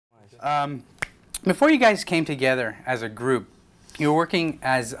Before you guys came together as a group, you were working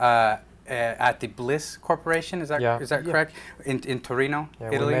as at the Bliss Corporation. Is that correct? In Torino,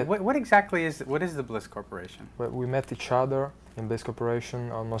 Italy. What exactly is the Bliss Corporation? We met each other in Bliss Corporation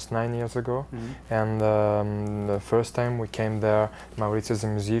almost 9 years ago, and the first time we came there, Maurizio as a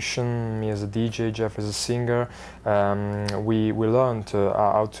musician, me as a DJ, Jeff as a singer. We learned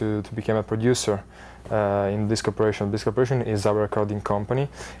how to become a producer. In Bliss Corporation. Bliss Corporation is our recording company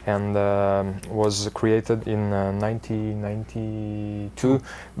and was created in 1992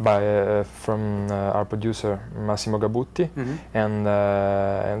 by from our producer Massimo Gabutti,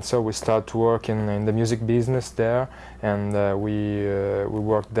 and so we started to work in the music business there, and we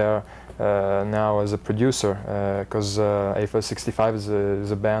worked there now as a producer, because Eiffel 65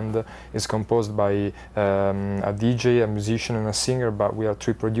 is a band, is composed by a DJ, a musician and a singer, but we are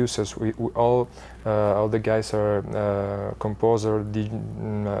three producers. We all the guys are composer,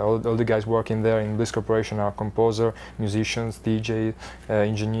 all the guys working there in Bliss Corporation are composer, musicians, DJ,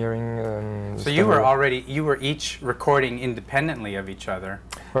 engineering. So you were each recording independently of each other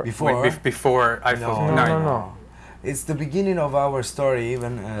before Eiffel? No. It's the beginning of our story.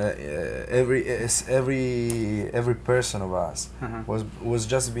 Even every person of us was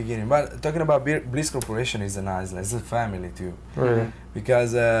just the beginning. But talking about Bliss Corporation is an island. It's a family too. Really?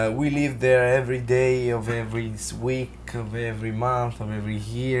 Because we live there every day of every week, of every month, of every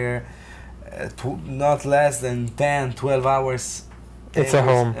year. Not less than 10, 12 hours. It's a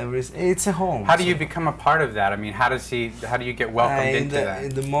home. It's a home. How do you become a part of that? I mean, how do you get welcomed into that?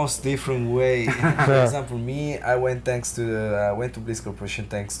 In the most different way. For example, me, I went to Bliss Corporation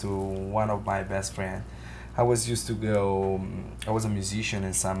thanks to one of my best friends. I was used to go. I was a musician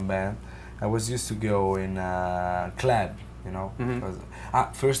in some band. I was used to go in a club, you know.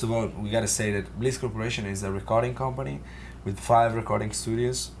 First of all, we gotta say that Bliss Corporation is a recording company with 5 recording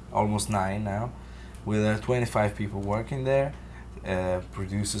studios, almost 9 now, with 25 people working there.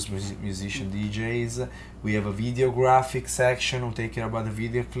 Producers, musicians, DJs. We have a videographic section who take care about the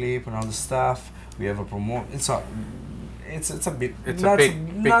video clip and all the stuff. We have a it's a big, not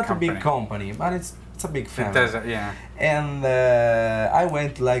a big company, but it's a big family. It does, yeah. And I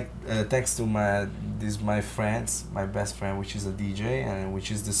went thanks to my best friend, which is a DJ, and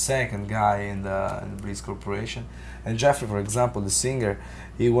which is the second guy in the Bliss Corporation. And Jeffrey, for example, the singer,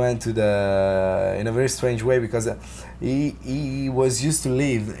 he went to in a very strange way, because he was used to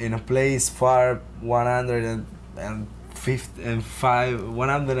live in a place far 1,000 and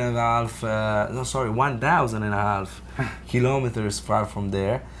a half kilometers far from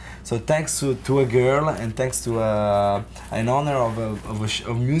there. So thanks to a girl and thanks to an owner of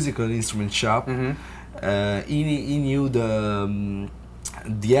a musical instrument shop, he knew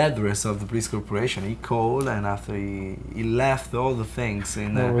the address of the Bliss Corporation. He called, and after he left all the things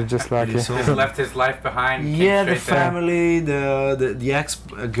in it was just like he left his life behind. Yeah, the family, the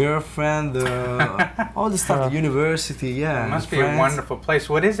ex-girlfriend, all the stuff, the university. Yeah, it must be a wonderful place.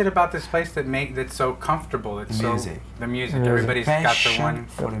 What is it about this place that's so comfortable? It's the music. Everybody's got the one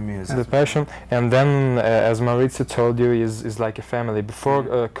for the music. The passion, and then as Maurizio told you, is like a family.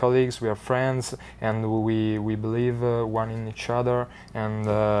 Before colleagues, we are friends, and we believe one in each other. And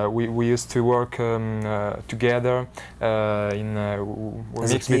we used to work together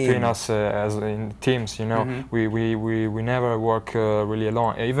mixed between us as in teams, you know. We never work really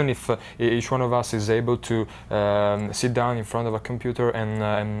alone, even if each one of us is able to sit down in front of a computer and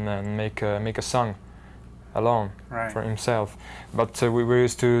make a song alone for himself. But we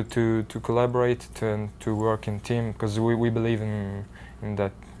used to collaborate, to work in team, because we believe in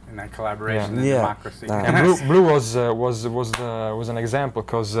that. In that collaboration and democracy. And Blue was an example,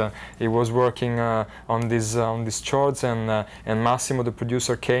 because he was working on these charts, and Massimo, the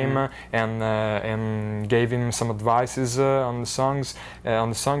producer, came and gave him some advices on the song,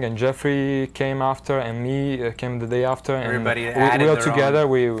 and Jeffrey came after, and me came the day after, and everybody we all together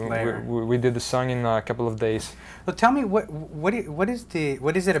we did the song in a couple of days. Well, tell me what is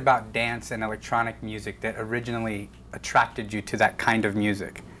it about dance and electronic music that originally attracted you to that kind of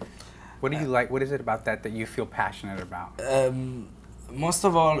music? What do you like? What is it about that you feel passionate about? Most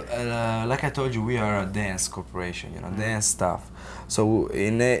of all, like I told you, we are a dance corporation, you know, dance stuff. So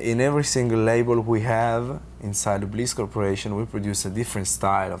in every single label we have inside the Bliss Corporation, we produce a different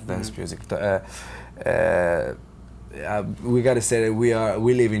style of dance music. We gotta say that we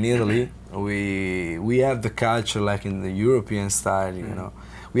live in Italy. We have the culture like in the European style, you know.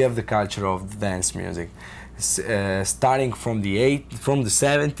 We have the culture of dance music. Starting from the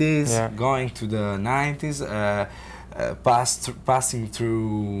 70s, going to the 90s, passing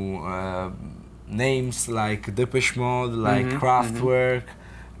through names like Depeche Mode, like Kraftwerk,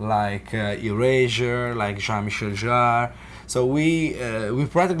 like Erasure, like Jean-Michel Jarre. So we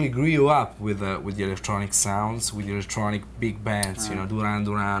practically grew up with the electronic sounds, with the electronic big bands, you know, Duran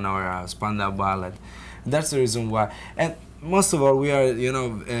Duran or Spandau Ballet. That's the reason why. And most of all, we are, you know,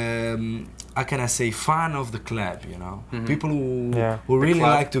 how can I say, fan of the club, you know. People who really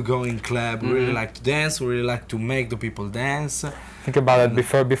like to go in club, who really like to dance, who really like to make the people dance. Think about it.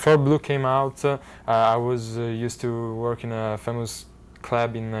 Before Blue came out, I was used to work in a famous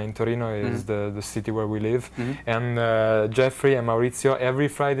club in Torino, is the city where we live, and Jeffrey and Maurizio every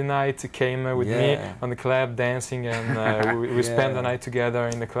Friday night came with me on the club dancing, and we spent the night together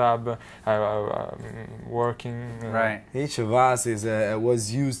in the club working. Right. Each of us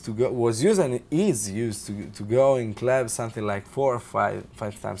was used and is used to go in clubs something like 4 or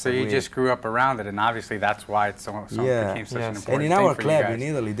 5 times. So a you week. just grew up around it, and obviously that's why it's became such an important thing. And in our club in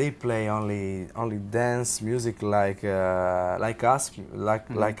Italy, they play only dance music like us.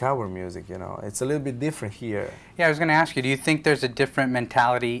 Like our music, you know. It's a little bit different here. Yeah, I was going to ask you, do you think there's a different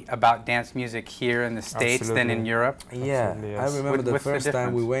mentality about dance music here in the States than in Europe? Yeah, yes. I remember the first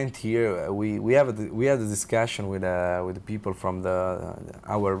time we went here, we had a discussion with the people from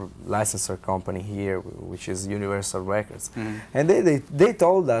our licensor company here, which is Universal Records, and they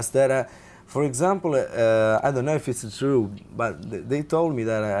told us that, for example, I don't know if it's true, but they told me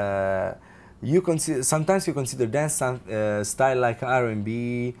that sometimes you consider dance style like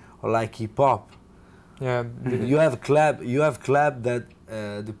R&B or like hip hop. Yeah. You have club that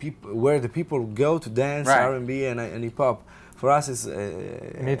where the people go to dance R&B and hip hop. For us, it's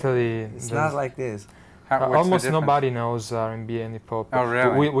in Italy, it's not like this. Almost nobody knows R&B and hip hop. Oh,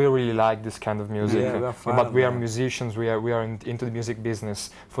 really? We really like this kind of music, but we are musicians. We are into the music business.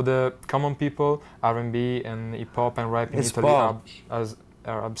 For the common people, R&B and hip hop and rap in Italy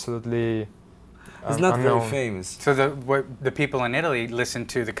are absolutely. It's not very famous. So the people in Italy listen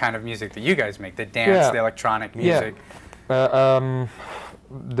to the kind of music that you guys make, the dance, the electronic music. The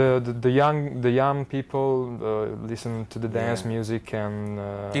young people listen to the dance music, and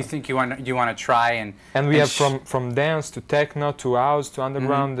do you think you want to try and we have from dance to techno to house to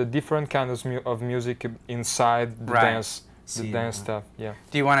underground, the different kinds of music inside the dance. The dance stuff,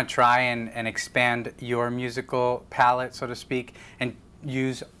 Do you want to try and expand your musical palette, so to speak, and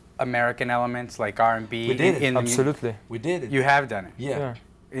use American elements like R&B? We did it. Absolutely. We did it. You have done it. Yeah.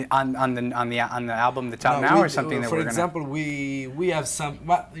 On the album That's Out Now, or something that for we're example, we have some,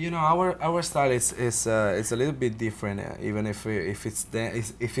 but you know, our style is a little bit different, even if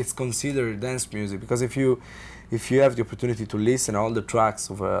it's considered dance music, because if you have the opportunity to listen all the tracks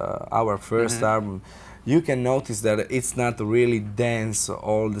of our first album, you can notice that it's not really dance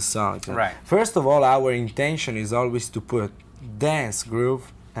all the songs. Right. First of all, our intention is always to put dance,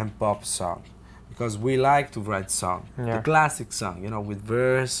 groove, and pop song, because we like to write song, the classic song, you know, with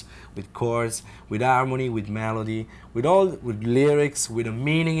verse, with chords, with harmony, with melody, with lyrics, with a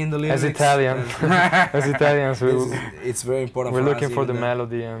meaning in the lyrics. As Italians, it's very important. We're looking for the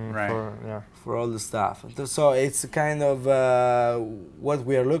melody and for all the stuff. So it's kind of what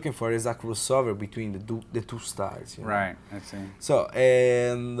we are looking for is a crossover between the two styles. You know? Right. I see. So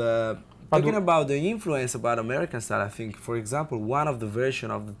and. Talking about the influence about American style, I think, for example, one of the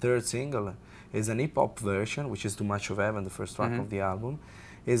version of the third single is an hip hop version, which is Too Much of Heaven, the first track of the album,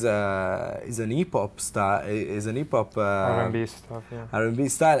 is an hip hop style, R&B stuff, R&B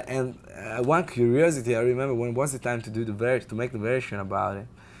style. And one curiosity, I remember when was the time to do to make the version about it.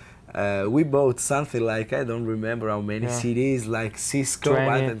 We bought something like, I don't remember how many CDs, like Cisco,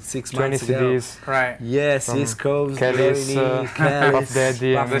 6 months ago. 20 CDs. Right. Yeah, Cisco's, Kelly's, Puff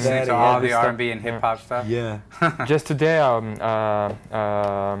Daddy. Listening to all the R&B and hip-hop stuff. Yeah. Just today,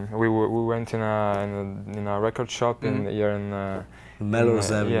 we went in a record shop here in Melrose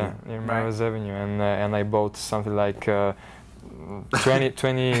Avenue. Yeah, in Melrose Avenue, and I bought something like 20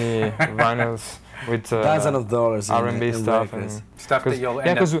 vinyls. With thousands of dollars R&B stuff and stuff that you'll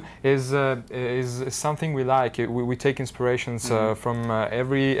end up. Is something we like. We take inspirations from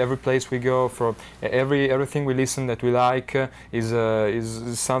every place we go. From everything we listen that we like is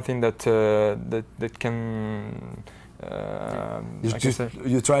something that can.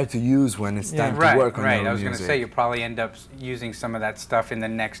 You try to use when it's time to work on your music. I was going to say you probably end up using some of that stuff in the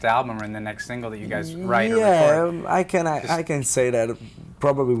next album or in the next single that you guys write or record. I can say that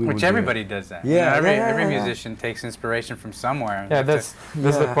probably we Which would everybody does that. Yeah, you know, every musician takes inspiration from somewhere. Yeah, that's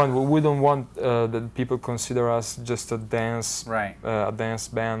the point. We don't want that people consider us just a dance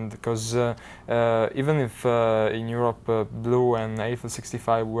band, because even if in Europe Blue and Eiffel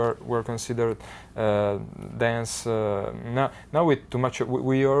 65 were considered dance, now with too much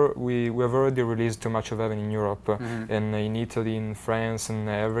we have already released Too Much of Heaven in Europe, and in Italy, in France, and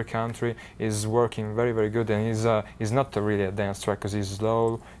every country is working very, very good, and is not really a dance track because it's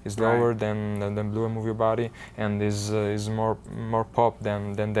lower than Blue and Move Your Body, and is more pop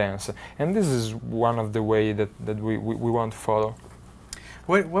than dance, and this is one of the way that we want to follow.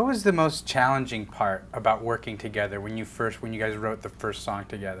 What was the most challenging part about working together when you guys wrote the first song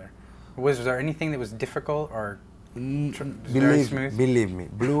together? Was there anything that was difficult or very smooth? Believe me,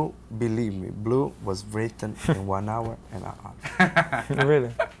 Blue was written in 1 hour and a half.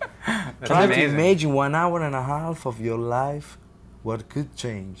 Really? Try to imagine 1 hour and a half of your life. What could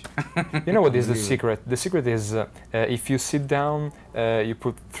change? You know what is the secret? The secret is if you sit down, you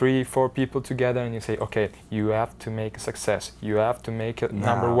put 3-4 people together and you say, okay, you have to make a success. You have to make it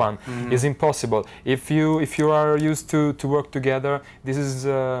number one. It's impossible. If you are used to work together, this is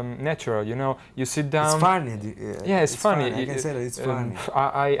natural. You know, you sit down. It's funny. Yeah, it's funny. I can say that it's funny.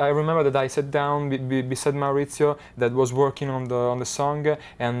 I remember that I sat down beside Maurizio that was working on the song,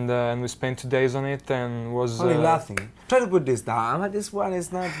 and we spent 2 days on it and was only laughing. Try to put this down. This one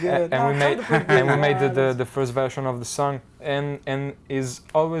is not good. And we made the first version of the song, and is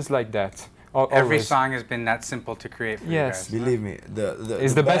always like that. Every song has been that simple to create for you guys. Believe me,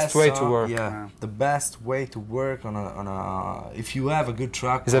 it's the best way to work. Yeah, the best way to work on a if you have a good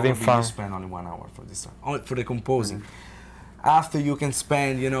track, is having fun. You spend only 1 hour for this song, only for the composing. After you can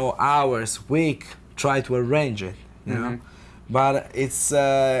spend hours, week, try to arrange it, you know. But it's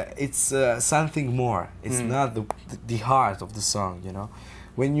something more. It's not the heart of the song, you know.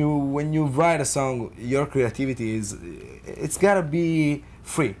 When you write a song, your creativity it's gotta be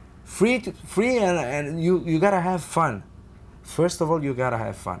free, and you gotta have fun. First of all, you gotta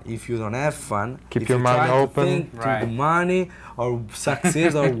have fun. If you don't have fun, keep your mind open. Think to the money or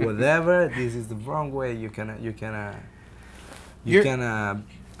success or whatever, this is the wrong way. You can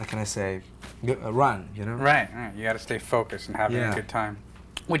how can I say, run, you know? Right. You got to stay focused and having a good time.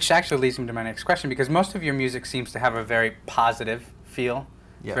 Which actually leads me to my next question, because most of your music seems to have a very positive feel.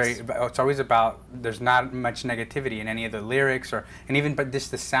 Yes. It's always about, there's not much negativity in any of the lyrics, and even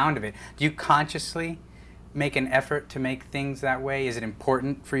just the sound of it. Do you consciously make an effort to make things that way? Is it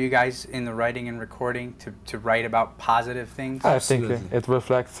important for you guys in the writing and recording to write about positive things? I think it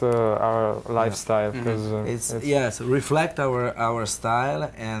reflects our lifestyle, because reflect our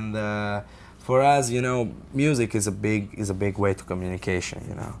style, and for us, music is a big way to communication,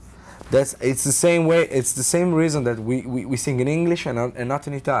 It's the same way. It's the same reason that we sing in English and not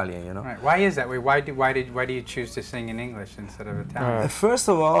in Italian, Right. Why is that? Why do you choose to sing in English instead of Italian? First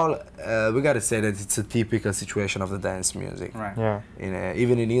of all, we got to say that it's a typical situation of the dance music. Right. Yeah.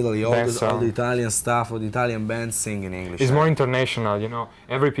 Even in Italy, all the Italian staff or the Italian bands sing in English. It's more international,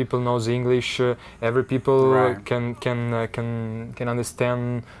 Every people knows English. Every people can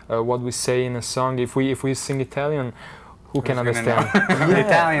understand what we say in a song. If we sing Italian, who can understand?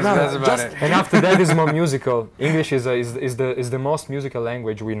 Italians knows about it. And after that is more musical. English is the most musical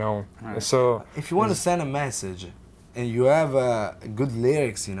language we know. Right. So if you want to send a message and you have good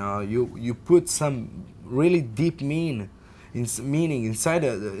lyrics, you put some really deep meaning inside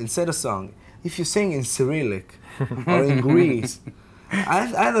a song. If you sing in Cyrillic or in Greece,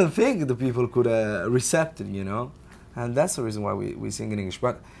 I don't think the people could accept it, and that's the reason why we sing in English.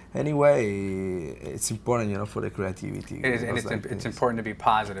 But anyway, it's important, for the creativity. It's important to be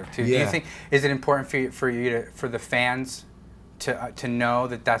positive too. Yeah. Do you think is it important for the fans to know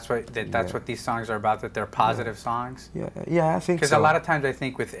that's what these songs are about, that they're positive songs? Yeah, I think so. Because a lot of times I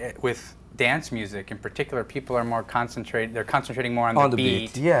think with dance music in particular, people are more concentrated. They're concentrating more on the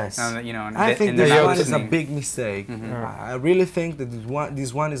beat. Yes. I think this one is a big mistake. I really think that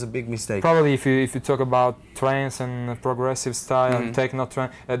this one is a big mistake. Probably if you talk about trance and progressive style and techno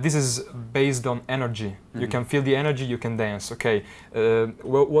trance, this is based on energy. You can feel the energy, you can dance. Okay.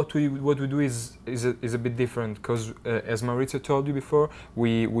 What we do is a bit different, because as Maurizio told you before,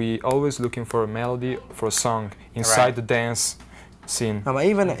 we always looking for a melody, for a song inside the dance scene. No, but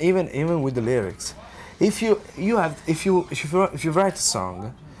even with the lyrics, if you write a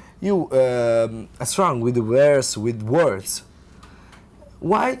song, a song with the verse with words,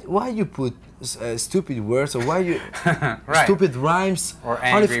 why you put stupid words, or why you stupid rhymes or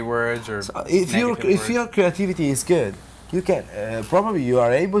angry words, or so if your creativity is good, you can probably you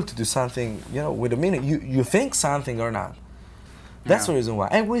are able to do something with a meaning. You think something or not. That's the reason why.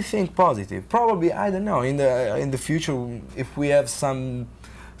 And we think positive. Probably, I don't know, in the future, if we have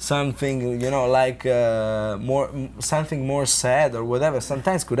something, you know, like something more sad or whatever,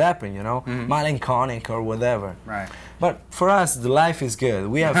 sometimes could happen, you know, melancholic or whatever. Right. But for us, the life is good.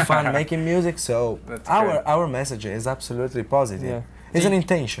 We have fun making music, so That's our message is absolutely positive. Yeah. It's an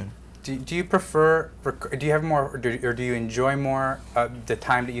intention. Do you prefer, do you have more, or do you enjoy more the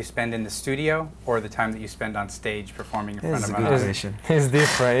time that you spend in the studio or the time that you spend on stage performing in front of others? It's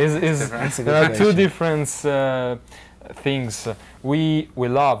different. There are two different things. We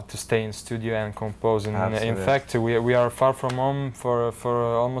love to stay in studio and compose, and in fact we are far from home for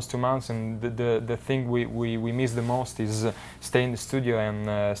almost 2 months, and the thing we miss the most is stay in the studio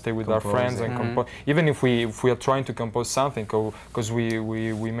and stay with our friends and compose. Even if we are trying to compose something, because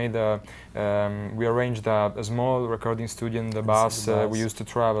we made we arranged a small recording studio in the bus we used to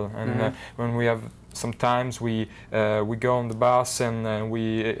travel, and when we have sometimes we go on the bus, and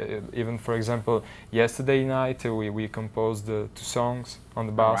we even, for example, yesterday night we composed 2 songs on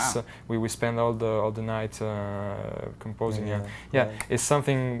the bus. Wow. We spend all the night composing. It's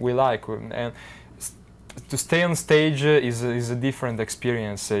something we like, and to stay on stage is a different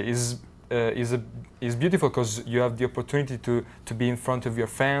experience. Is beautiful because you have the opportunity to be in front of your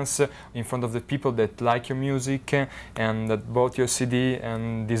fans, in front of the people that like your music and that bought your CD,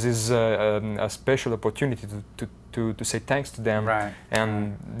 and this is a special opportunity to say thanks to them. Right.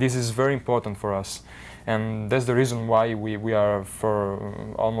 And this is very important for us, and that's the reason why we are for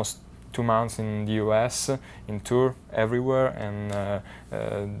almost 2 months in the US, in tour everywhere, and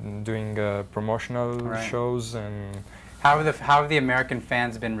doing promotional shows. And how have the American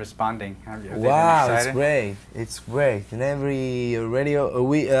fans been responding? Have they been It's excited? great. It's great. In every radio,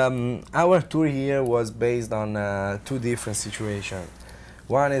 our tour here was based on 2 different situations.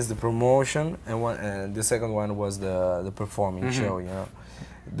 One is the promotion, and the second one was the performing show. You know,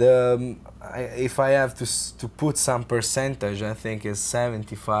 if I have to put some percentage, I think it's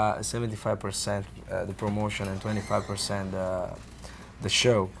 75% the promotion and 25% the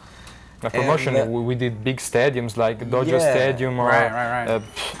show. the promotion, we did big stadiums like Dodger Stadium, or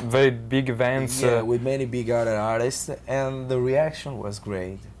very big events. With many big other artists, and the reaction was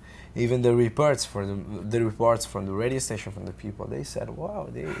great. Even the reports from the radio station, from the people, they said, "Wow,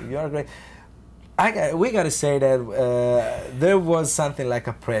 you are great." We gotta say that there was something like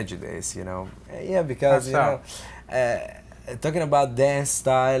a prejudice, you know. Because you know, talking about dance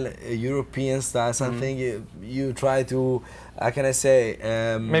style, European style, something you try to, how can I say?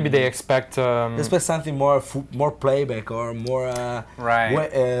 Maybe they expect something more playback or more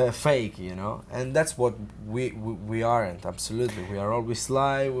fake, you know. And that's what we aren't. Absolutely, we are always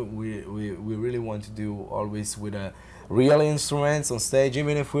live. We really want to do always with a real instruments on stage,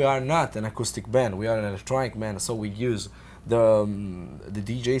 even if we are not an acoustic band, we are an electronic band, so we use the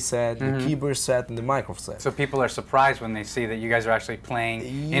DJ set, the keyboard set, and the microphone set. So people are surprised when they see that you guys are actually playing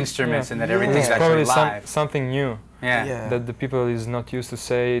instruments and that everything's actually live. Something new. Yeah. That the people is not used to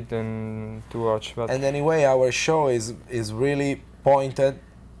say it and to watch. But and anyway, our show is really pointed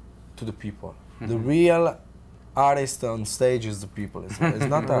to the people. The real artist on stage is the people. It's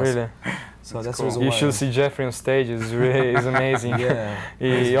not us. Really. So that's cool. You should see Jeffrey on stage. It's really amazing.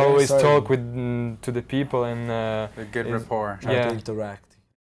 He always talk to the people, and a good rapport. Try to interact.